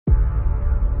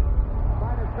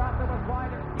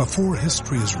Before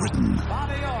history is written,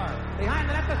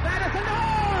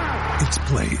 it's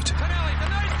played.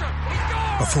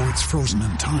 Before it's frozen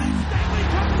in time,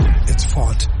 it's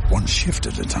fought one shift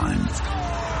at a time.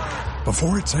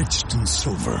 Before it's etched in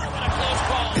silver,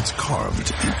 it's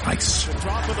carved in ice.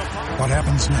 What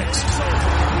happens next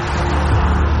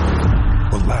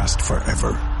will last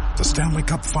forever. The Stanley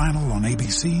Cup Final on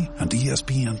ABC and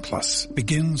ESPN Plus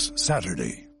begins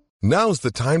Saturday. Now's the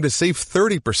time to save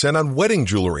 30% on wedding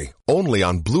jewelry, only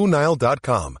on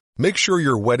BlueNile.com. Make sure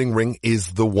your wedding ring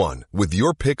is the one with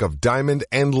your pick of diamond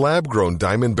and lab-grown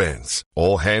diamond bands,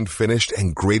 all hand-finished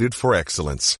and graded for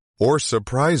excellence. Or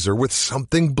surprise her with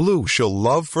something blue she'll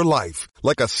love for life,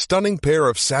 like a stunning pair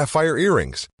of sapphire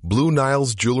earrings. Blue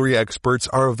Nile's jewelry experts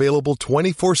are available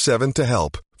 24/7 to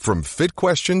help, from fit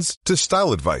questions to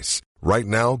style advice. Right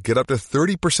now, get up to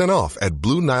 30% off at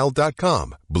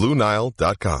BlueNile.com.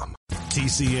 BlueNile.com.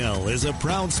 TCL is a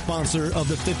proud sponsor of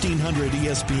the 1500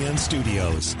 ESPN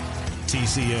studios.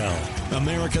 TCL,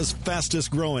 America's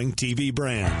fastest growing TV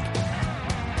brand.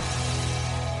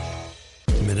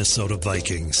 Minnesota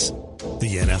Vikings,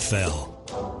 the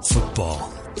NFL,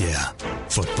 football. Yeah,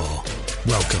 football.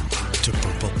 Welcome to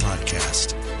Purple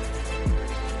Podcast.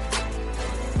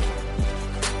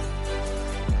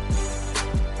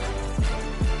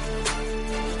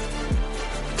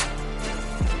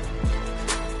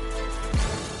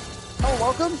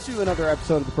 Welcome to another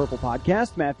episode of the Purple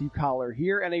Podcast. Matthew Collar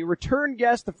here, and a return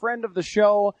guest, a friend of the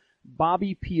show,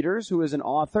 Bobby Peters, who is an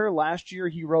author. Last year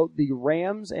he wrote the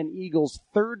Rams and Eagles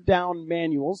Third Down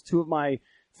Manuals, two of my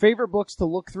favorite books to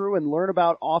look through and learn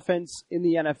about offense in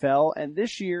the NFL. And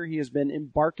this year he has been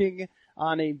embarking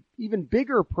on a even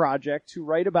bigger project to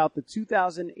write about the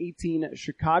 2018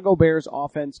 Chicago Bears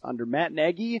offense under Matt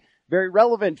Nagy. Very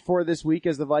relevant for this week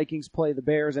as the Vikings play the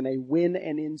Bears in a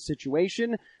win-and-in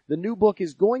situation. The new book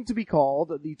is going to be called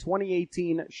the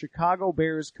 2018 Chicago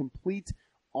Bears Complete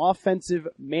Offensive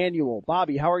Manual.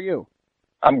 Bobby, how are you?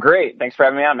 I'm great. Thanks for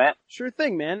having me on, Matt. Sure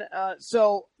thing, man.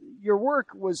 So your work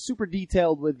was super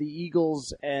detailed with the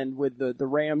Eagles and with the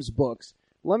Rams books.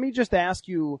 Let me just ask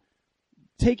you,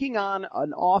 taking on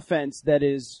an offense that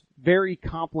is very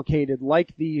complicated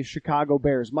like the Chicago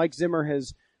Bears, Mike Zimmer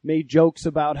has made jokes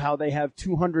about how they have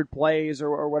 200 plays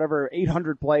or whatever,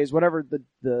 800 plays, whatever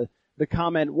the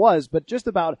comment was, but just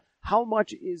about how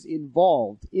much is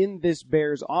involved in this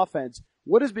Bears offense.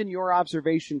 What has been your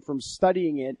observation from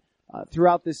studying it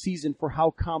throughout this season for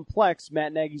how complex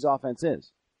Matt Nagy's offense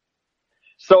is?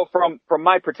 So from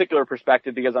my particular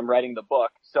perspective, because I'm writing the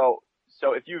book, so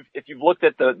if you've looked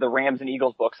at the Rams and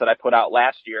Eagles books that I put out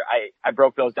last year, I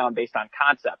broke those down based on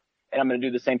concept, and I'm going to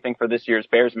do the same thing for this year's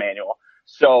Bears manual.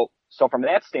 So from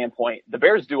that standpoint, the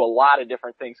Bears do a lot of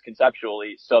different things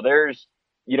conceptually. So there's,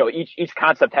 each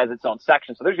concept has its own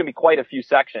section. So there's going to be quite a few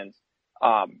sections,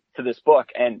 to this book.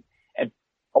 And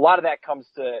a lot of that comes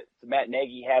to Matt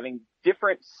Nagy having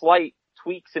different slight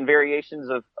tweaks and variations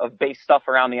of base stuff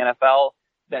around the NFL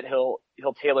that he'll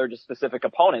tailor to specific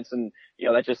opponents. And,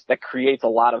 that creates a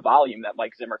lot of volume that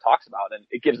Mike Zimmer talks about. And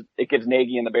it gives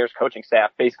Nagy and the Bears coaching staff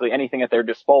basically anything at their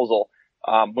disposal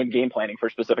when game planning for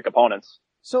specific opponents.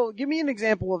 So give me an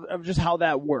example of just how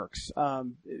that works.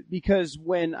 Because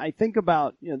when I think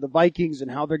about, the Vikings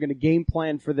and how they're going to game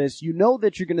plan for this,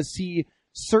 that you're going to see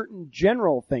certain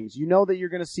general things. That you're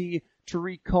going to see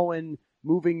Tariq Cohen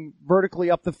moving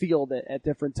vertically up the field at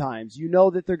different times.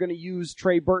 That they're going to use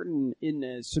Trey Burton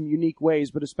in some unique ways,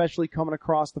 but especially coming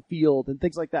across the field and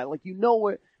things like that. Like,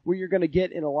 where you're going to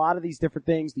get in a lot of these different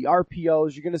things, the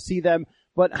RPOs, you're going to see them.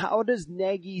 But how does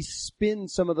Nagy spin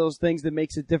some of those things that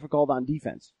makes it difficult on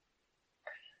defense?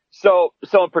 So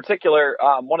in particular,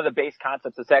 one of the base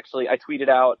concepts is actually, I tweeted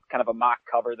out kind of a mock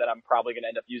cover that I'm probably going to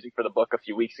end up using for the book a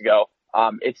few weeks ago.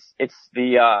 It's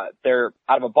their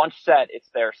out of a bunch set, it's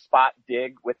their spot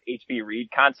dig with HB Reed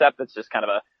concept. That's just kind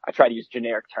of I try to use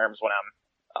generic terms when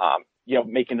I'm,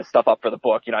 making the stuff up for the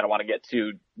book. I don't want to get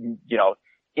too,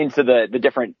 into the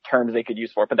different terms they could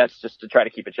use for it, but that's just to try to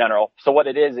keep it general. So what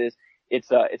it is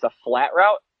it's a flat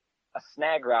route, a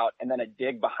snag route, and then a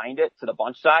dig behind it to the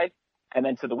bunch side. And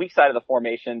then to the weak side of the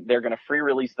formation, they're going to free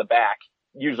release the back.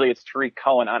 Usually it's Tariq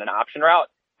Cohen on an option route.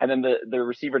 And then the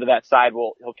receiver to that side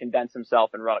he'll condense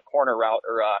himself and run a corner route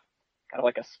or kind of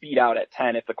like a speed out at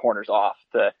 10 if the corner's off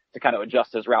to kind of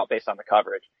adjust his route based on the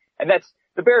coverage. And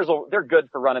the Bears they're good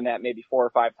for running that maybe 4 or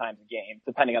 5 times a game,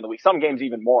 depending on the week. Some games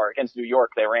even more. Against New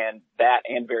York, they ran that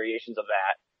and variations of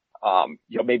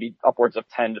that, maybe upwards of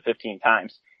 10 to 15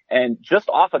 times. And just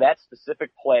off of that specific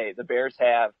play, the Bears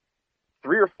have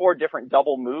 3 or 4 different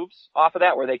double moves off of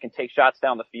that where they can take shots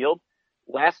down the field.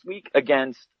 Last week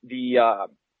against the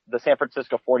the San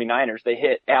Francisco 49ers, they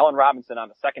hit Allen Robinson on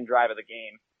the second drive of the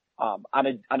game, on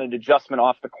an adjustment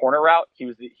off the corner route. He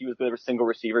was the single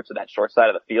receiver to that short side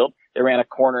of the field. They ran a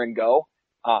corner and go.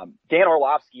 Dan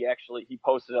Orlovsky actually, he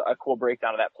posted a cool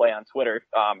breakdown of that play on Twitter.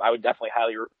 I would definitely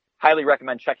highly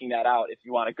recommend checking that out if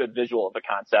you want a good visual of the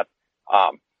concept.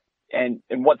 And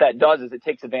what that does is it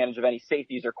takes advantage of any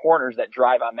safeties or corners that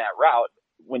drive on that route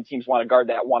when teams want to guard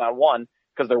that one-on-one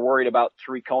because they're worried about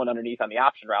Tariq Cohen underneath on the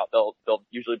option route. They'll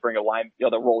usually bring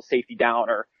they'll roll safety down,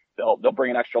 or they'll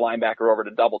bring an extra linebacker over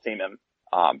to double team him.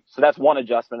 So that's one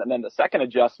adjustment. And then the second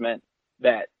adjustment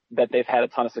that they've had a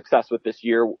ton of success with this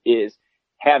year is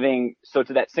so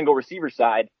to that single receiver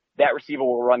side, that receiver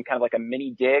will run kind of like a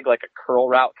mini dig, like a curl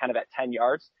route kind of at 10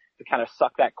 yards to kind of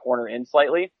suck that corner in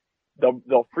slightly.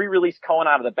 They'll free release Cohen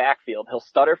out of the backfield. He'll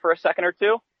stutter for a second or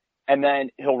two, and then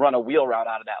he'll run a wheel route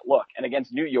out of that look. And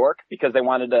against New York, because they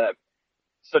wanted to,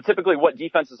 so typically what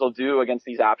defenses will do against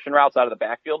these option routes out of the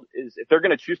backfield is if they're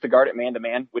going to choose to guard it man to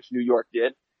man, which New York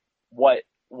did, what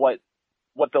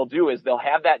they'll do is they'll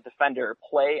have that defender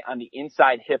play on the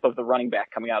inside hip of the running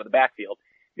back coming out of the backfield,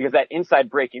 because that inside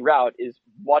breaking route is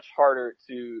much harder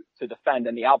to defend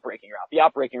than the out breaking route. The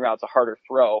out breaking route's a harder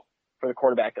throw for the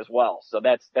quarterback as well. So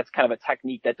that's kind of a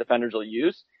technique that defenders will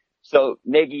use. So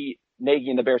Nagy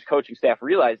and the Bears coaching staff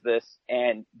realized this,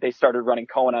 and they started running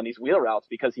Cohen on these wheel routes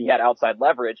because he had outside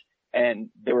leverage, and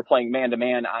they were playing man to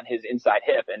man on his inside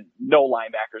hip, and no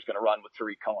linebacker is going to run with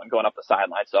Tariq Cohen going up the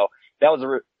sideline. So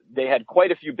they had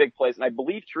quite a few big plays, and I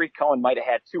believe Tariq Cohen might have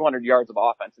had 200 yards of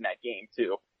offense in that game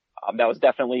too. That was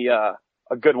definitely a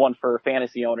good one for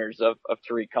fantasy owners of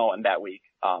Tariq Cohen that week.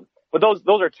 But those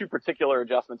are two particular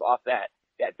adjustments off that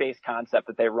base concept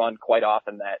that they run quite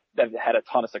often that had a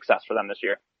ton of success for them this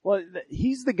year. Well,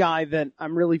 he's the guy that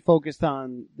I'm really focused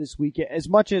on this week. As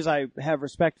much as I have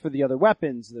respect for the other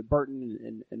weapons, the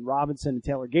Burton and Robinson and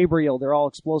Taylor Gabriel, they're all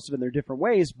explosive in their different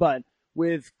ways. But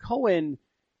with Cohen,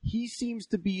 he seems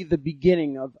to be the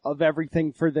beginning of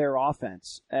everything for their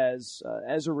offense as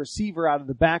a receiver out of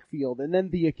the backfield, and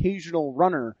then the occasional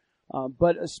runner.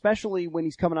 But especially when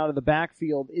he's coming out of the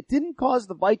backfield, it didn't cause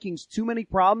the Vikings too many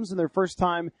problems in their first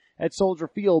time at Soldier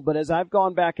Field. But as I've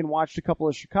gone back and watched a couple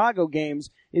of Chicago games,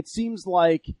 it seems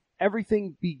like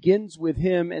everything begins with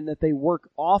him and that they work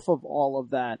off of all of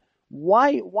that.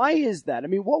 Why is that? I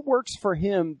mean, what works for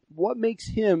him? What makes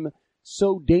him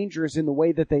so dangerous in the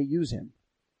way that they use him?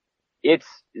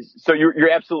 So you're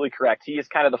absolutely correct. He is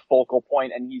kind of the focal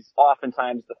point, and he's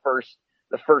oftentimes the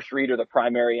first read or the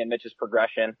primary in Mitch's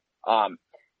progression.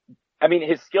 I mean,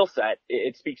 his skill set,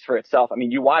 it speaks for itself. I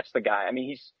mean, you watch the guy. I mean,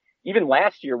 he's even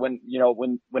last year when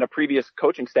a previous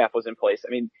coaching staff was in place.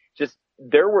 I mean, just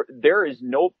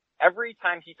every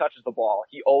time he touches the ball,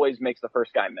 he always makes the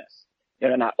first guy miss.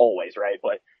 Not always, right?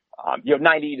 But,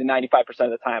 90 to 95% of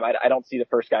the time, I don't see the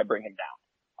first guy bring him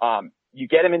down. You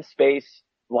get him in space,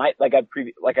 like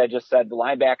I just said, the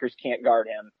linebackers can't guard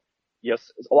him.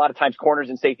 A lot of times corners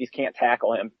and safeties can't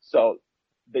tackle him. So,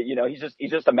 he's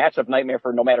just a matchup nightmare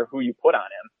for no matter who you put on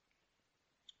him.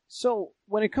 So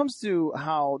when it comes to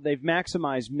how they've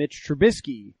maximized Mitch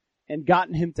Trubisky and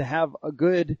gotten him to have a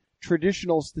good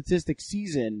traditional statistic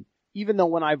season, even though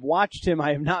when I've watched him,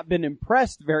 I have not been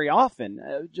impressed very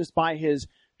often just by his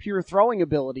pure throwing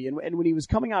ability. And when he was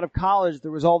coming out of college,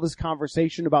 there was all this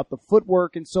conversation about the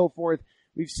footwork and so forth.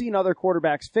 We've seen other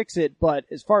quarterbacks fix it, but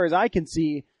as far as I can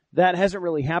see, that hasn't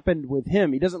really happened with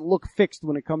him. He doesn't look fixed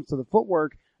when it comes to the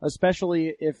footwork,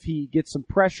 especially if he gets some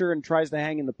pressure and tries to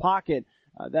hang in the pocket.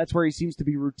 That's where he seems to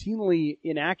be routinely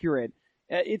inaccurate.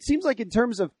 It seems like in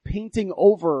terms of painting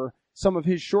over some of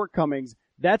his shortcomings,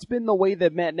 that's been the way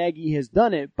that Matt Nagy has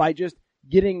done it, by just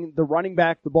getting the running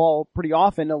back the ball pretty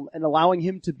often and allowing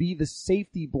him to be the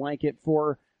safety blanket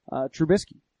for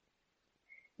Trubisky.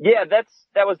 Yeah, that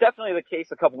was definitely the case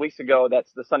a couple weeks ago.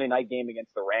 That's the Sunday night game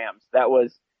against the Rams. That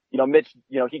was, Mitch,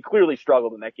 he clearly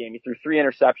struggled in that game. He threw 3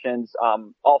 interceptions.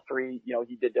 All 3,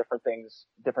 he did different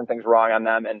things wrong on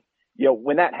them. And,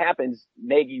 when that happens,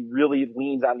 Nagy really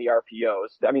leans on the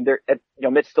RPOs. I mean,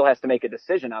 Mitch still has to make a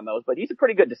decision on those, but he's a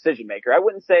pretty good decision maker. I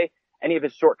wouldn't say any of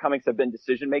his shortcomings have been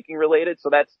decision making related.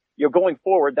 So that's, going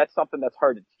forward, that's something that's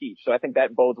hard to teach. So I think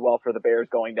that bodes well for the Bears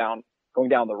going down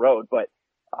the road. But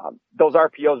those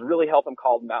RPOs really help him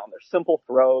calm down. They're simple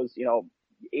throws,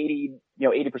 80%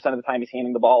 of the time he's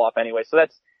handing the ball off anyway. So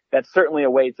that's certainly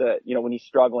a way to, when he's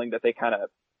struggling, that they kind of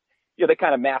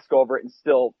mask over it and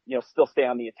still stay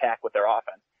on the attack with their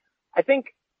offense. I think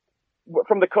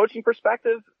from the coaching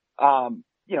perspective,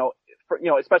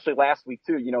 especially last week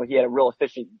too, he had a real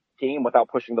efficient game without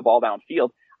pushing the ball downfield.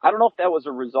 I don't know if that was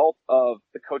a result of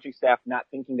the coaching staff not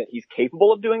thinking that he's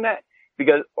capable of doing that,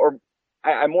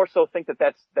 I more so think that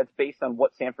that's based on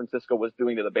what San Francisco was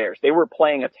doing to the Bears. They were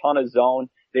playing a ton of zone.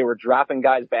 They were dropping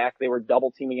guys back. They were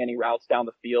double teaming any routes down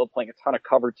the field, playing a ton of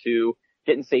cover 2,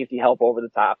 getting safety help over the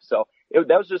top. So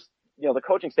that was just, the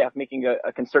coaching staff making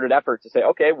a concerted effort to say,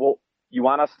 okay, well, you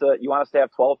want us to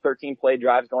have 12, 13 play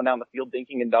drives going down the field,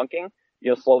 dinking and dunking,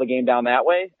 slow the game down that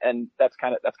way. And that's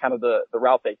kind of the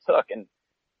route they took. And,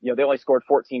 they only scored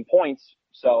 14 points.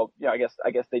 So, I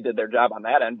guess they did their job on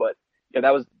that end, but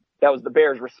that was the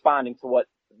Bears responding to what,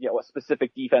 a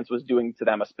specific defense was doing to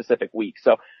them a specific week.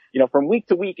 So, from week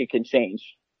to week, it can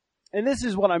change. And this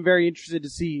is what I'm very interested to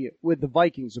see with the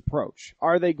Vikings approach.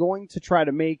 Are they going to try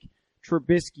to make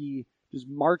Trubisky just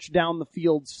march down the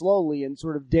field slowly and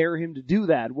sort of dare him to do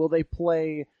that? Will they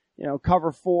play,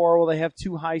 cover 4? Will they have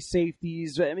 2 high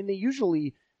safeties? I mean, they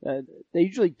usually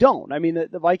don't. I mean,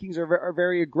 the Vikings are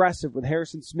very aggressive with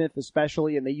Harrison Smith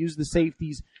especially, and they use the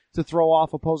safeties to throw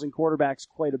off opposing quarterbacks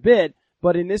quite a bit.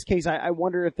 But in this case, I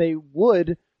wonder if they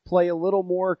would play a little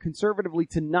more conservatively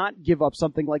to not give up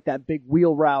something like that big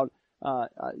wheel route,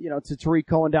 to Tariq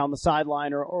Cohen down the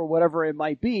sideline or whatever it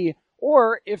might be.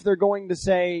 Or if they're going to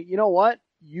say, you know what,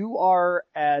 you are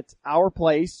at our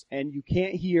place and you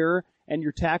can't hear, and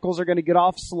your tackles are going to get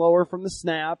off slower from the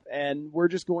snap, and we're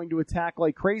just going to attack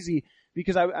like crazy.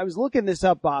 Because I was looking this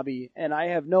up, Bobby, and I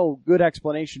have no good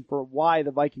explanation for why the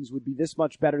Vikings would be this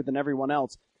much better than everyone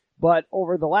else. But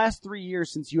over the last 3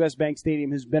 years since US Bank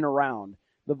Stadium has been around,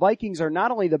 the Vikings are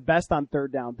not only the best on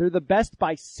third down, they're the best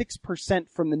by 6%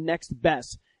 from the next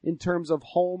best in terms of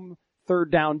home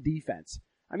third down defense.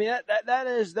 I mean, that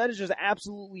is just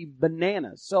absolutely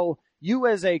bananas. So you,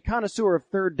 as a connoisseur of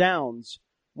third downs,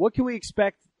 what can we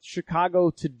expect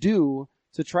Chicago to do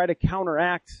to try to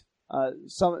counteract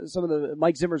some of the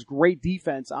Mike Zimmer's great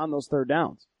defense on those third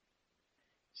downs?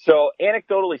 So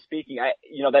anecdotally speaking,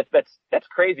 that's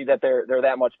crazy that they're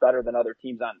that much better than other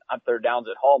teams on third downs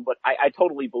at home, but I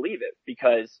totally believe it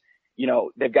because,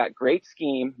 they've got great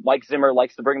scheme. Mike Zimmer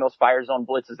likes to bring those fire zone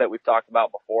blitzes that we've talked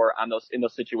about before in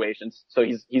those situations. So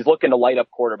he's looking to light up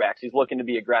quarterbacks. He's looking to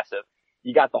be aggressive.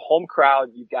 You got the home crowd.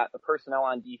 You've got the personnel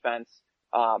on defense.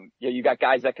 You got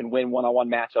guys that can win one-on-one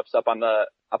matchups up on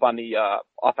the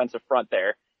offensive front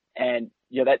there. And,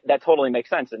 that totally makes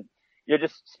sense. And,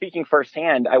 just speaking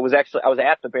firsthand, I was at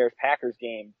the Bears-Packers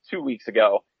game 2 weeks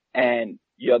ago, and,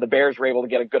 the Bears were able to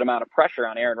get a good amount of pressure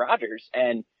on Aaron Rodgers,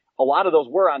 and a lot of those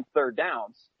were on third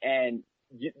downs. And,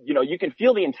 you can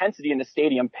feel the intensity in the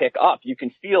stadium pick up. You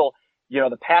can feel,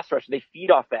 the pass rush, they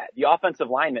feed off that. The offensive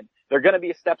linemen, they're going to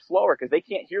be a step slower because they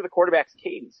can't hear the quarterback's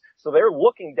cadence. So they're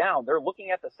looking down. They're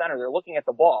looking at the center. They're looking at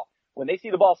the ball. When they see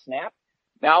the ball snap,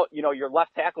 now, your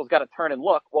left tackle's got to turn and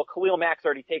look. Well, Khalil Mack's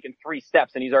already taken 3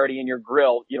 steps and he's already in your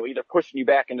grill, either pushing you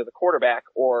back into the quarterback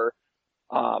or,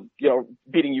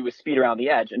 beating you with speed around the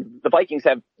edge. And the Vikings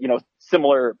have,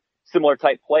 similar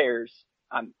type players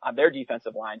on their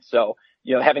defensive line. So,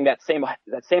 having that same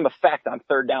effect on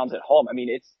third downs at home. I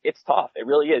mean, it's tough. It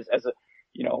really is.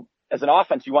 As an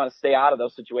offense, you want to stay out of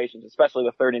those situations, especially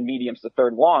the third and mediums, the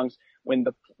third longs, when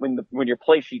your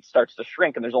play sheet starts to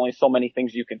shrink and there's only so many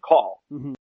things you can call.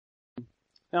 Mm-hmm.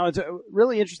 Now, it's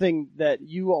really interesting that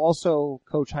you also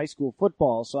coach high school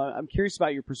football, so I'm curious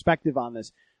about your perspective on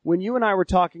this. When you and I were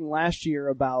talking last year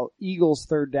about Eagles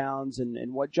third downs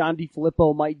and what John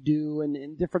DeFilippo might do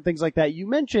and different things like that, you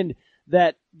mentioned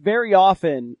that very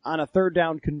often on a third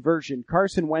down conversion,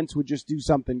 Carson Wentz would just do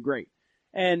something great.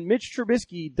 And Mitch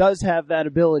Trubisky does have that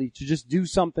ability to just do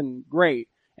something great.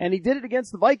 And he did it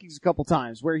against the Vikings a couple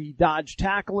times where he dodged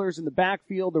tacklers in the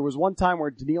backfield. There was one time where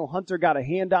Danielle Hunter got a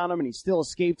hand on him and he still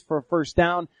escaped for a first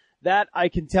down. That I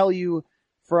can tell you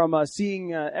from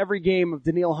seeing every game of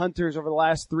Danielle Hunter's over the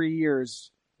last 3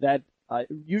 years that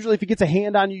usually if he gets a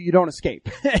hand on you, you don't escape.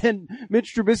 And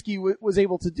Mitch Trubisky was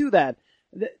able to do that.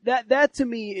 That to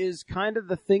me is kind of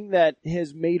the thing that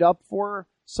has made up for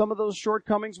some of those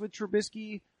shortcomings with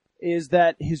Trubisky, is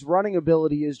that his running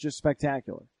ability is just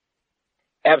spectacular.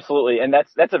 Absolutely. And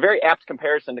that's a very apt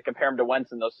comparison to compare him to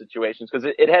Wentz in those situations because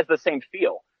it has the same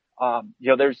feel.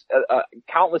 There's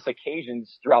countless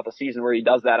occasions throughout the season where he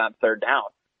does that on third down.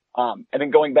 And then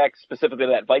going back specifically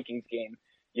to that Vikings game,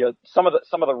 some of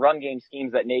the run game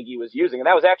schemes that Nagy was using, and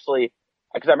that was actually,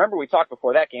 because I remember we talked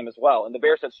before that game as well, and the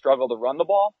Bears had struggled to run the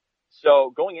ball.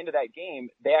 So going into that game,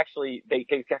 they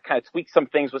kind of tweaked some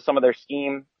things with some of their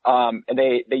scheme, and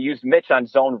they used Mitch on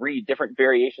zone read, different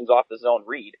variations off the zone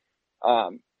read,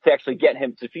 to actually get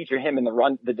him to feature him in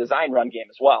the design run game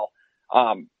as well.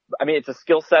 I mean, it's a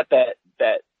skill set that,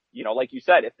 like you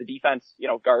said, if the defense,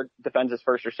 guard defends his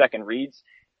first or second reads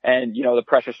and, the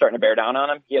pressure's starting to bear down on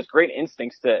him, he has great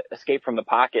instincts to escape from the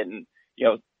pocket and,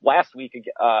 last week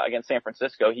against San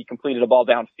Francisco, he completed a ball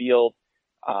downfield,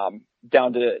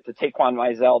 down to Taquan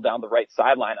Mizell down the right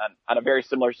sideline on a very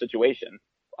similar situation,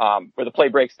 where the play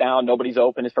breaks down, nobody's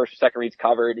open, his first or second read's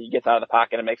covered, he gets out of the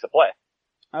pocket and makes a play.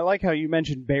 I like how you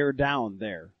mentioned bear down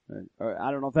there.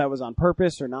 I don't know if that was on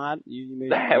purpose or not. You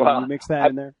mixed that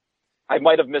in there. I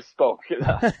might have misspoke.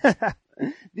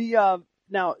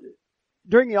 Now,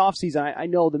 during the offseason, I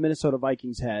know the Minnesota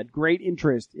Vikings had great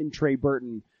interest in Trey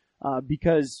Burton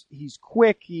because he's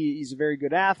quick, he's a very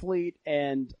good athlete,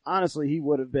 and honestly, he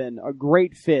would have been a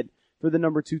great fit for the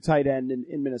number 2 tight end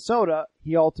in Minnesota.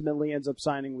 He ultimately ends up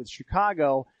signing with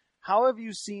Chicago. How have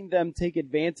you seen them take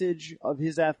advantage of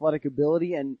his athletic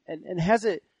ability, and has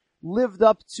it lived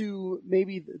up to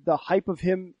maybe the hype of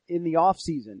him in the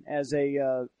offseason as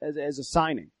a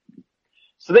signing?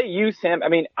 So they use him. I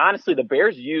mean, honestly, the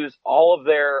Bears use all of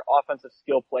their offensive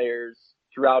skill players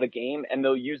throughout a game, and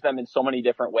they'll use them in so many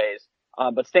different ways.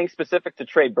 But staying specific to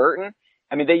Trey Burton,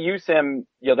 I mean, they use him,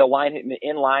 they'll line him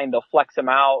in line, they'll flex him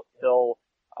out, he'll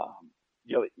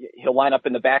line up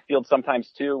in the backfield sometimes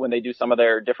too when they do some of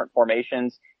their different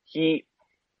formations.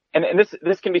 And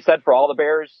this can be said for all the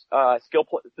Bears,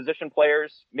 position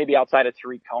players, maybe outside of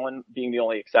Tariq Cohen being the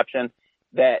only exception,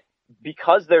 that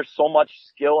because there's so much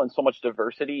skill and so much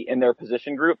diversity in that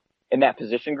position group,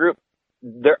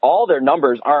 all their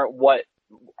numbers aren't what,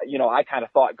 I kind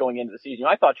of thought going into the season.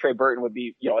 I thought Trey Burton would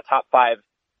be, a top five,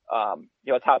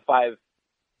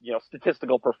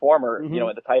 statistical performer, at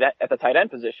the tight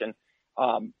end position.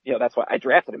 That's why I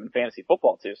drafted him in fantasy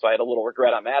football too. So I had a little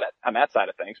regret on that side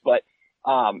of things, but,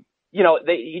 early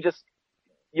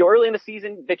in the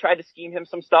season, they tried to scheme him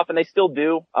some stuff, and they still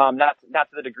do, not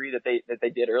to the degree that they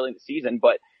did early in the season.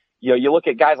 But, you look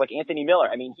at guys like Anthony Miller.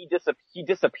 I mean, he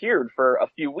disappeared for a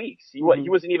few weeks. He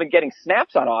wasn't even getting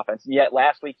snaps on offense. And yet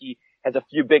last week he has a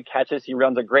few big catches. He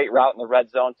runs a great route in the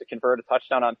red zone to convert a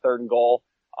touchdown on 3rd and goal.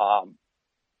 I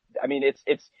mean,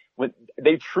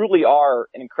 they truly are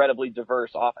an incredibly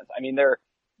diverse offense. I mean, their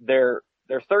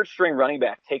 3rd string running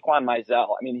back, Taquan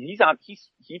Mizell. I mean, he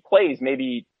plays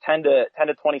maybe 10 to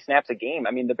 20 snaps a game.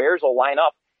 I mean, the Bears will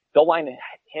they'll line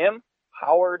him,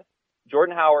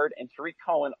 Jordan Howard, and Tariq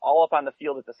Cohen all up on the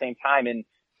field at the same time in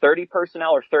 30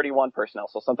 personnel or 31 personnel.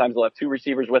 So sometimes they'll have 2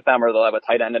 receivers with them, or they'll have a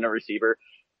tight end and a receiver.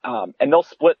 And they'll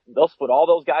split all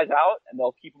those guys out, and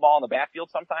they'll keep them all in the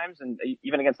backfield sometimes. And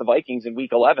even against the Vikings in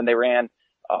week 11, they ran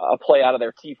a play out of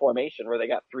their T formation where they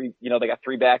got 3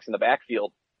 backs in the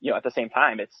backfield, at the same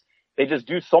time. They just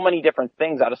do so many different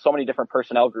things out of so many different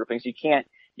personnel groupings. You can't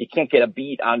get a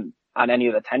beat on any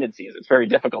of the tendencies. It's very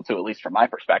difficult to, at least from my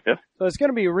perspective. So it's going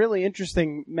to be a really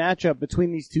interesting matchup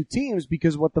between these two teams,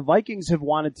 because what the Vikings have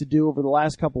wanted to do over the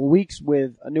last couple of weeks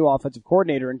with a new offensive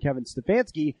coordinator in Kevin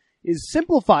Stefanski is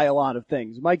simplify a lot of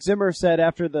things. Mike Zimmer said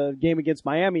after the game against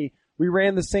Miami, we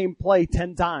ran the same play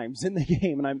 10 times in the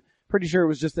game, and I'm pretty sure it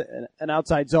was just an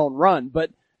outside zone run,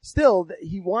 but still,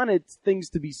 he wanted things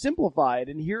to be simplified.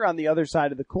 And here on the other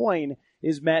side of the coin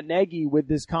is Matt Nagy with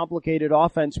this complicated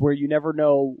offense where you never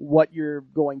know what you're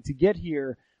going to get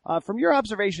here. From your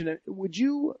observation, would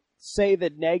you say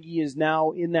that Nagy is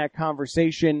now in that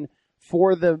conversation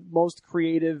for the most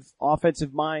creative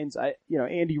offensive minds?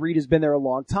 Andy Reid has been there a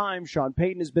long time. Sean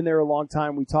Payton has been there a long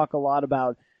time. We talk a lot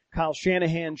about Kyle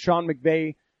Shanahan, Sean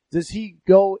McVay. Does he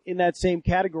go in that same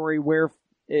category where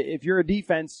if you're a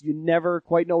defense, you never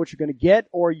quite know what you're going to get,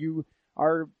 or you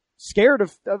are scared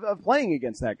of playing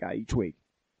against that guy each week?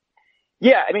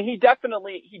 Yeah, I mean,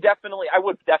 I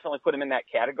would definitely put him in that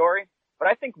category, but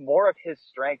I think more of his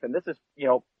strength, and this is,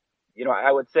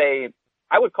 I would say,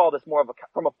 I would call this more of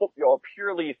from a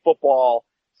purely football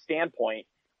standpoint.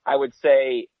 I would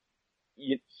say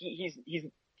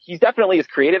he's definitely as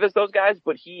creative as those guys,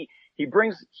 but he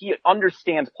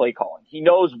understands play calling. He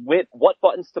knows what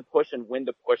buttons to push and when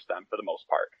to push them for the most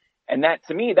part. And that,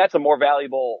 to me, that's a more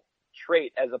valuable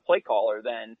trait as a play caller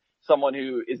than someone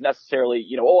who is necessarily,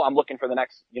 I'm looking for the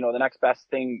next best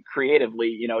thing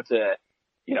creatively, to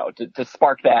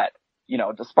spark that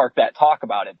talk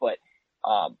about it. But,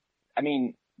 I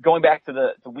mean, going back to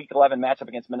the week 11 matchup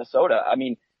against Minnesota, I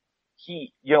mean,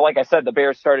 like I said, the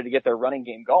Bears started to get their running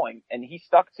game going, and he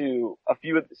stuck to a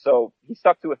few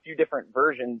different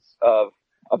versions of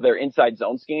their inside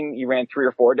zone scheme. He ran 3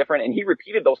 or 4 different, and he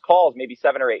repeated those calls maybe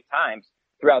 7 or 8 times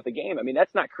throughout the game. I mean,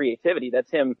 that's not creativity.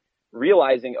 That's him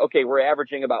realizing, okay, we're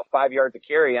averaging about 5 yards a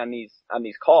carry on these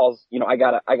calls. I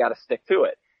gotta stick to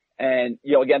it. And,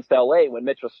 against LA, when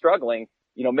Mitch was struggling,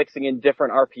 mixing in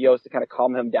different RPOs to kind of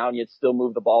calm him down, you'd still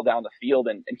move the ball down the field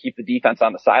and keep the defense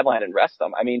on the sideline and rest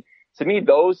them. I mean, to me,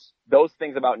 those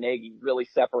things about Nagy really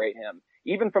separate him,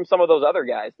 even from some of those other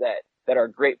guys that, that are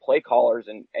great play callers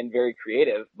and very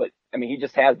creative. But I mean, he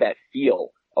just has that feel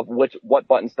of what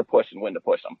buttons to push and when to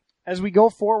push them. As we go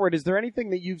forward, is there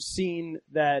anything that you've seen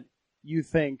that you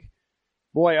think,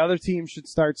 boy, other teams should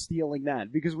start stealing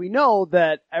that? Because we know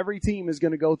that every team is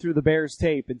going to go through the Bears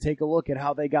tape and take a look at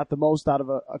how they got the most out of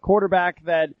a quarterback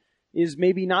that is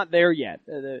maybe not there yet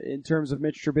in terms of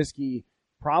Mitch Trubisky.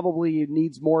 Probably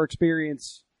needs more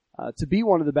experience to be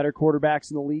one of the better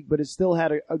quarterbacks in the league, but has still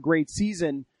had a great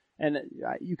season. And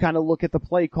you kind of look at the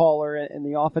play caller and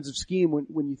the offensive scheme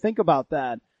when you think about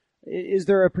that. Is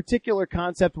there a particular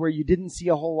concept where you didn't see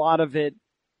a whole lot of it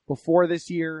before this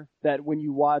year that when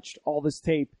you watched all this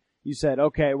tape, you said,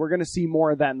 okay, we're going to see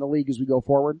more of that in the league as we go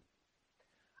forward?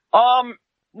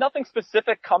 Nothing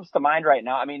specific comes to mind right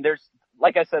now. I mean, there's,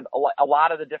 like I said, a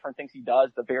lot of the different things he does,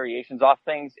 the variations off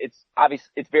things, it's obvious,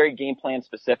 it's very game plan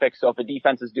specific. So if a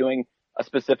defense is doing a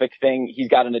specific thing, he's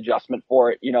got an adjustment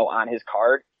for it, on his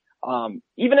card.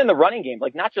 Even in the running game,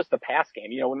 like not just the pass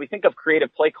game, when we think of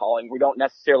creative play calling, we don't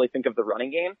necessarily think of the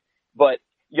running game, but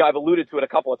I've alluded to it a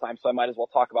couple of times, so I might as well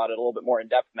talk about it a little bit more in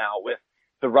depth now with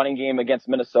the running game against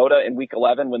Minnesota in week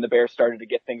 11 when the Bears started to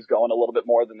get things going a little bit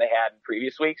more than they had in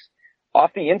previous weeks.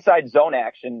 Off the inside zone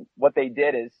action, what they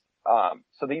did is,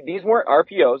 these weren't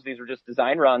RPOs, these were just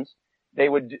design runs. They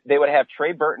would have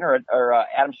Trey Burton or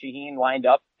Adam Shaheen lined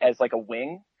up as like a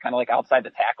wing, kind of like outside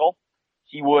the tackle.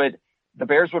 The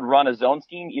Bears would run a zone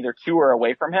scheme either to or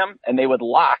away from him, and they would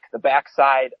lock the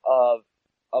backside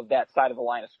of that side of the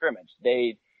line of scrimmage.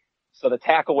 So the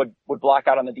tackle would block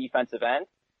out on the defensive end,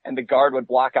 and the guard would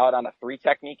block out on a 3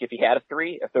 technique if he had a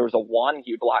 3. If there was a 1,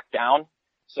 he would block down.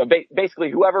 So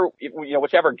basically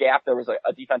whichever gap there was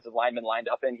a defensive lineman lined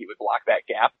up in, he would block that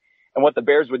gap. And what the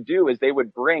Bears would do is they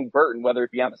would bring Burton, whether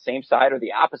it be on the same side or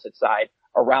the opposite side,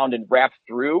 around and wrap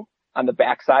through on the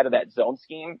backside of that zone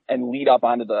scheme and lead up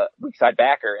onto the weak side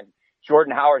backer. And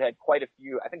Jordan Howard had quite a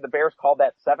few. I think the Bears called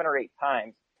that 7 or 8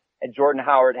 times. And Jordan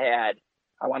Howard had,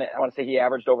 I want to say he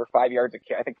averaged over 5 yards a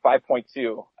carry. I think 5.2,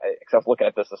 because I was looking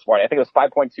at this morning. I think it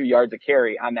was 5.2 yards a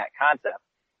carry on that concept.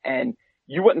 And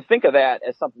you wouldn't think of that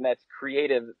as something that's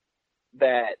creative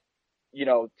that,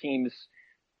 teams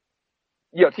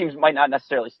might not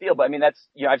necessarily steal, but I mean, that's,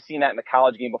 I've seen that in the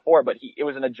college game before, but it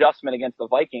was an adjustment against the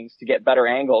Vikings to get better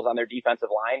angles on their defensive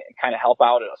line and kind of help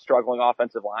out a struggling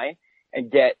offensive line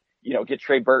and get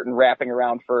Trey Burton wrapping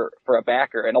around for a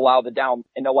backer and allow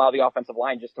the offensive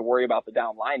line just to worry about the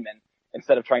down linemen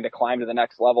instead of trying to climb to the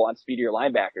next level on speedier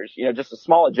linebackers. Just a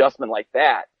small adjustment like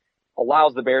that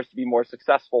allows the Bears to be more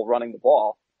successful running the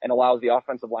ball and allows the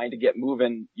offensive line to get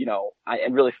moving,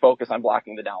 and really focus on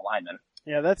blocking the down linemen.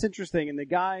 Yeah, that's interesting. And the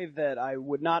guy that I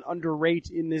would not underrate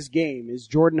in this game is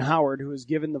Jordan Howard, who has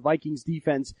given the Vikings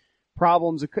defense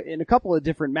problems in a couple of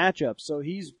different matchups. So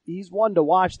he's one to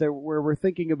watch there where we're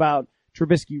thinking about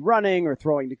Trubisky running or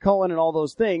throwing to Cohen and all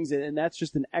those things. And that's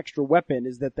just an extra weapon,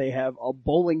 is that they have a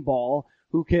bowling ball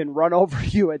who can run over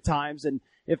you at times. And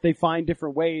if they find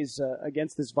different ways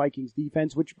against this Vikings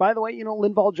defense, which, by the way,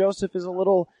 Linval Joseph is a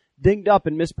little dinged up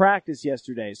and missed practice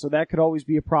yesterday. So that could always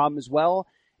be a problem as well.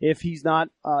 If he's not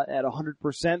at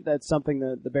 100%, that's something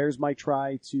that the Bears might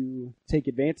try to take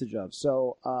advantage of.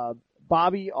 So,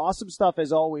 Bobby, awesome stuff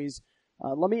as always.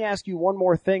 Let me ask you one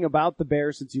more thing about the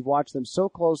Bears since you've watched them so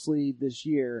closely this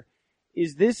year.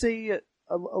 Is this a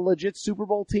legit Super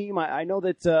Bowl team? I know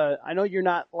that I know you're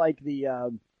not like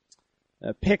the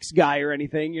picks guy or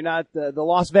anything. You're not the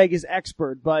Las Vegas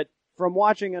expert, but from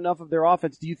watching enough of their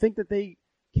offense, do you think that they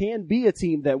can be a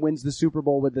team that wins the Super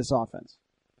Bowl with this offense?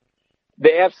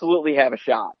 They absolutely have a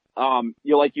shot.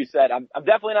 Like you said, I'm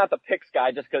definitely not the picks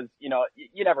guy just because,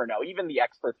 you never know. Even the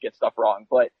experts get stuff wrong,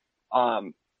 but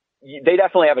they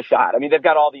definitely have a shot. I mean, they've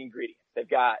got all the ingredients. They've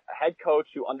got a head coach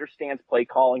who understands play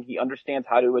calling. He understands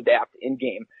how to adapt in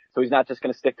game. So he's not just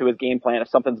going to stick to his game plan if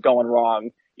something's going wrong,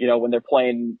 when they're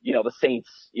playing, the Saints,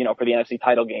 for the NFC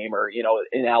title game or,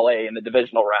 in LA in the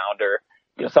divisional round or,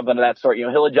 something of that sort.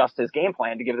 He'll adjust his game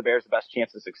plan to give the Bears the best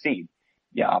chance to succeed.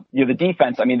 Yeah. The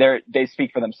defense, I mean, they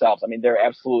speak for themselves. I mean, they're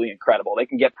absolutely incredible. They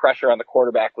can get pressure on the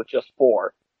quarterback with just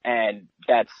 4. And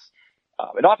that's,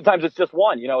 and oftentimes it's just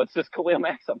 1, it's just Khalil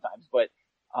Mack sometimes, but,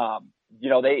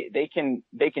 they can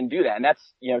do that. And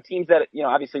that's, teams that,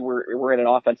 obviously we're in an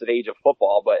offensive age of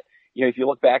football, but, if you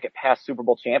look back at past Super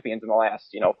Bowl champions in the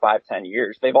last, 5-10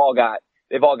 years, they've all got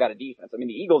a defense. I mean,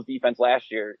 the Eagles defense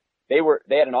last year, they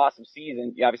had an awesome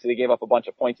season. Obviously they gave up a bunch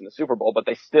of points in the Super Bowl, but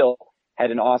they still had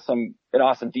an awesome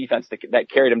defense that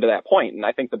carried them to that point. And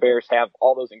I think the Bears have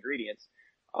all those ingredients.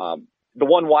 The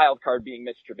one wild card being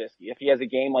Mitch Trubisky. If he has a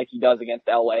game like he does against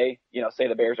LA, say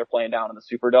the Bears are playing down in the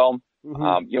Superdome,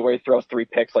 Mm-hmm. Where he throws 3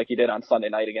 picks like he did on Sunday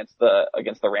night against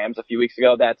the Rams a few weeks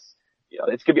ago. That's,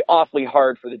 it's going to be awfully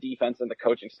hard for the defense and the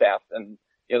coaching staff and,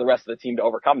 the rest of the team to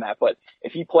overcome that. But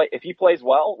if he plays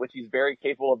well, which he's very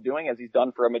capable of doing as he's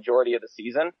done for a majority of the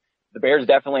season, the Bears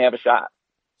definitely have a shot.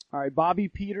 All right, Bobby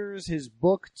Peters, his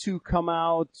book to come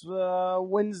out.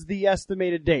 When's the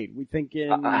estimated date? We thinking?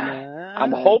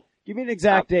 Give me an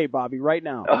exact date, Bobby, right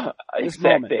now.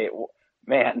 Exact date,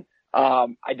 man.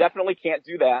 I definitely can't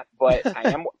do that, but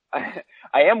I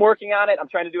am working on it. I'm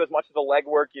trying to do as much of the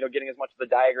legwork, getting as much of the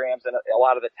diagrams and a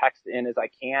lot of the text in as I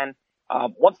can.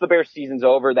 Once the Bears season's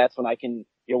over, that's when I can,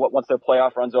 once their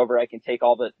playoff run's over, I can take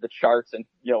all the charts and,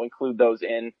 include those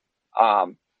in.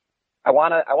 I'm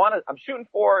shooting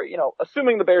for,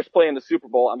 assuming the Bears play in the Super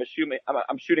Bowl,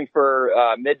 I'm shooting for,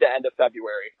 mid to end of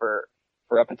February for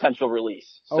a potential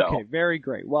release. So. Okay, very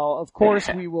great. Well, of course,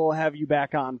 we will have you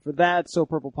back on for that, so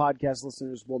Purple Podcast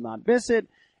listeners will not miss it.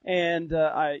 And,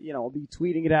 I'll be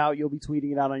tweeting it out. You'll be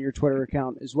tweeting it out on your Twitter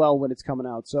account as well when it's coming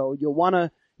out. So you'll want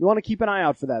to keep an eye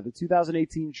out for that. The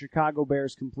 2018 Chicago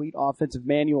Bears Complete Offensive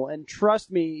Manual. And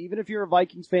trust me, even if you're a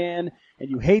Vikings fan and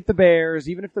you hate the Bears,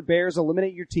 even if the Bears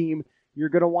eliminate your team, you're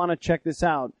going to want to check this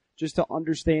out just to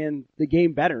understand the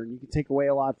game better, and you can take away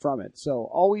a lot from it. So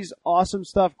always awesome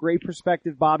stuff. Great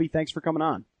perspective, Bobby. Thanks for coming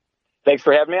on. Thanks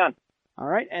for having me on. All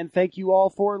right, and thank you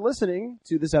all for listening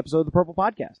to this episode of the Purple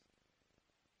Podcast.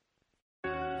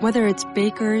 Whether it's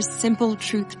Baker's Simple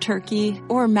Truth Turkey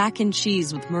or mac and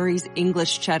cheese with Murray's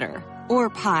English Cheddar or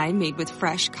pie made with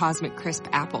fresh Cosmic Crisp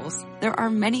apples, there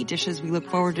are many dishes we look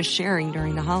forward to sharing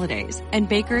during the holidays. And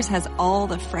Baker's has all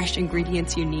the fresh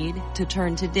ingredients you need to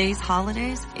turn today's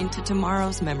holidays into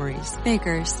tomorrow's memories.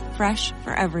 Baker's, fresh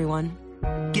for everyone.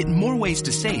 Get more ways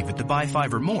to save at the Buy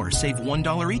 5 or More Save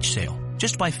 $1 each sale.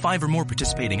 Just buy 5 or more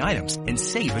participating items and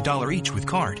save $1 each with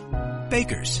card.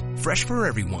 Baker's, fresh for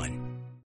everyone.